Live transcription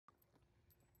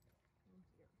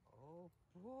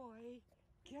boy,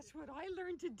 guess what I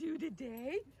learned to do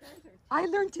today? I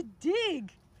learned to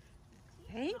dig.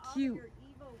 Thank you.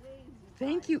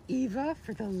 Thank you, Eva,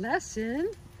 for the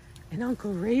lesson. And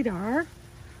Uncle Radar.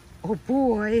 Oh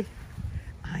boy,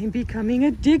 I'm becoming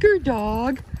a digger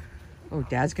dog. Oh,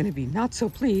 Dad's gonna be not so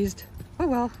pleased. Oh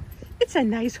well, it's a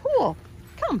nice hole.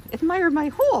 Come, admire my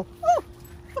hole. Oh,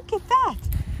 look at that.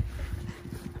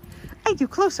 I do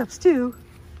close-ups too.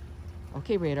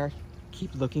 Okay, Radar,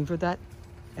 keep looking for that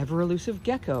ever-elusive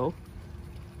gecko.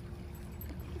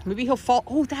 Maybe he'll fall.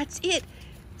 Oh, that's it.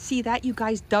 See that? You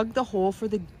guys dug the hole for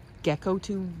the gecko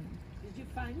to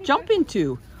jump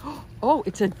into. Oh,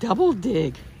 it's a double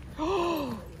dig.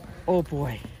 Oh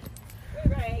boy.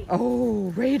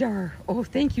 Oh, Radar. Oh,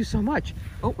 thank you so much.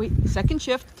 Oh, wait, second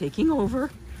shift, taking over.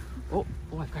 Oh,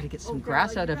 I've got to get some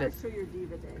grass out of it.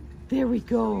 There we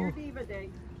go.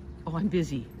 Oh, I'm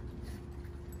busy.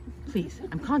 Please,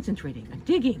 I'm concentrating. I'm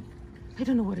digging. I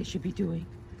don't know what I should be doing.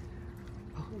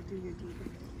 Oh,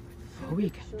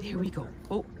 there we go.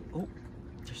 Oh,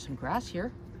 there's some grass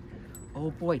here. Oh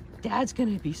boy, Dad's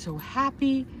gonna be so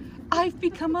happy. I've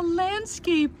become a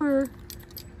landscaper.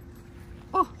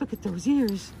 Oh, look at those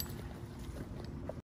ears.